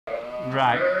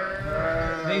Right,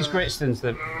 these Gritstones,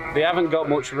 they haven't got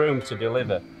much room to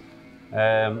deliver.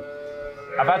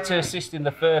 I've had to assist in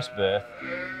the first birth,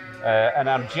 and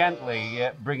I'm gently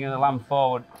bringing the lamb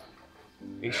forward.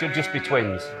 It should just be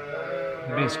twins.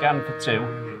 They've been scanned for 2. So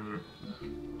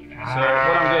what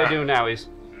I'm going to do now is,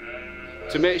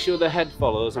 to make sure the head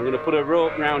follows, I'm going to put a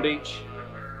rope round each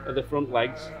of the front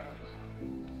legs.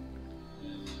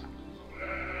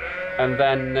 And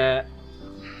then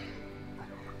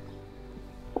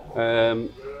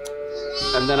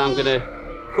I'm going to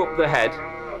cup the head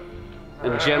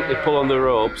and gently pull on the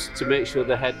ropes to make sure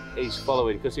the head is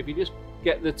following. Because if you just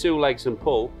get the 2 legs and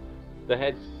pull, the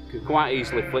head can quite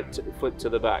easily flip to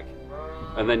the back,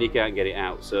 and then you can't get it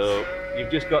out. So you've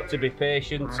just got to be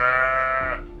patient,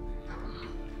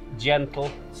 gentle,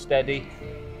 steady,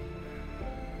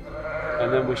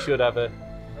 and then we should have a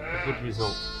good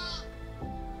result.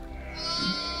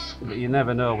 But you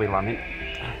never know with lambing.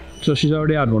 So she's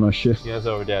already had one, has she? She has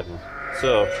already had one.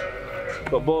 So,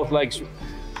 got both legs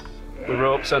with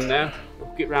ropes on now.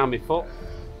 Hook it round my foot.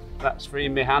 That's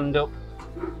freeing my hand up,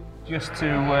 just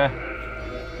to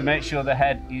make sure the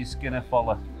head is going to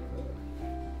follow.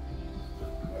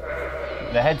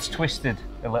 The head's twisted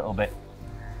a little bit,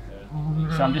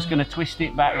 so I'm just going to twist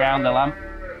it back round the lamb.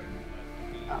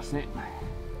 That's it.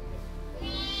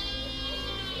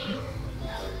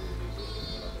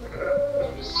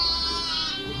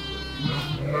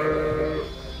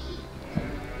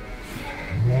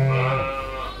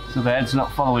 So the head's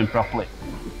not following properly.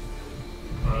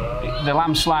 The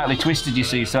lamb's slightly twisted, you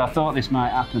see, so I thought this might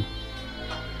happen.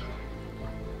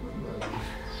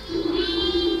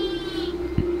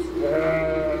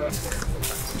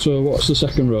 So what's the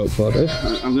second rope for, Dave?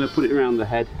 I'm going to put it around the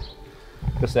head,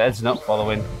 because the head's not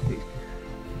following.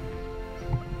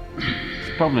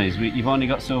 The problem is, you've only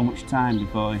got so much time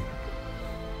before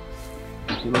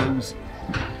you lose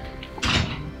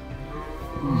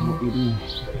what you do.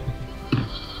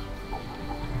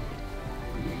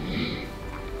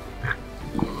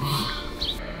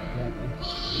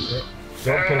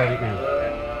 Don't pull on it now.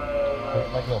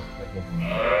 Let go. Let go.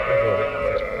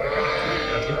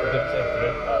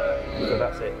 So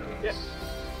that's it. Yeah.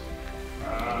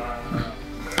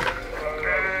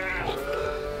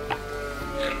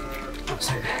 That's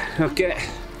it. Okay.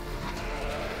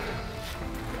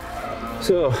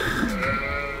 So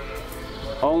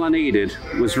all I needed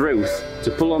was Ruth to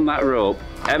pull on that rope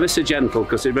ever so gentle,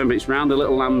 because remember it's round the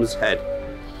little lamb's head,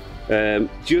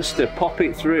 just to pop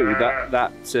it through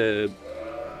that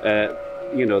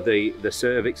you know, the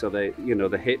cervix, or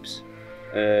the hips,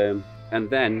 and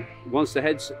then once the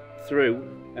head's through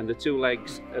and the 2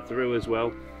 legs are through as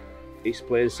well, it's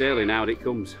plain sailing. Out it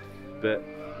comes. But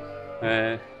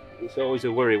it's always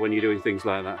a worry when you're doing things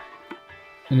like that.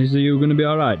 And is the ewe going to be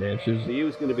all right, Dave? The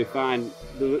ewe's going to be fine.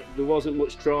 There wasn't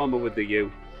much trauma with the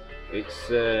ewe. It's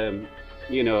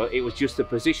you know, it was just the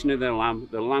position of the lamb.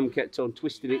 The lamb kept on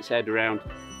twisting its head around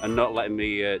and not letting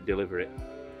me deliver it.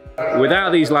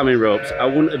 Without these lambing ropes, I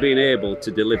wouldn't have been able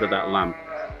to deliver that lamb.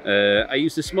 I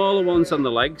used the smaller ones on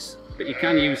the legs, but you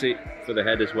can use it for the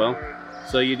head as well.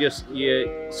 So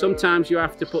sometimes you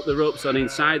have to put the ropes on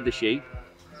inside the sheep,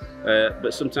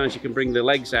 but sometimes you can bring the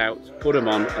legs out, put them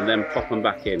on, and then pop them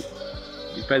back in.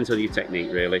 It depends on your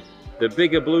technique, really. The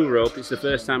bigger blue rope, it's the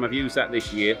first time I've used that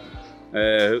this year.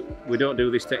 We don't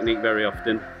do this technique very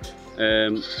often.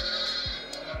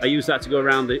 I use that to go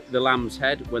around the lamb's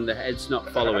head when the head's not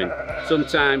following.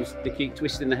 Sometimes they keep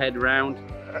twisting the head around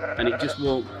and it just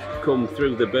won't come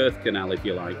through the birth canal, if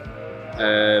you like.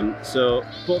 So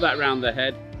put that around the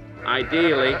head.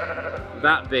 Ideally,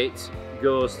 that bit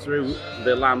goes through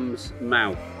the lamb's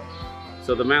mouth.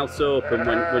 So the mouth's open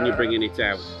when you're bringing it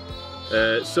out.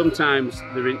 Sometimes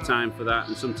there isn't time for that,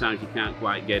 and sometimes you can't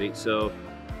quite get it. So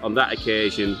on that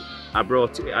occasion,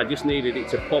 I just needed it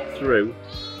to pop through,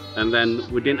 and then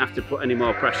we didn't have to put any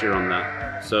more pressure on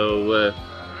that. So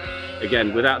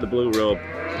again, without the blue rope,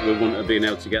 we wouldn't have been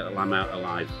able to get the lamb out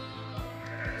alive.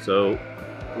 So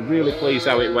I'm really pleased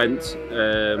how it went.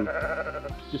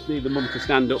 Just need the mum to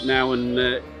stand up now,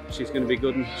 and she's going to be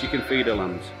good and she can feed her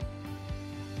lambs.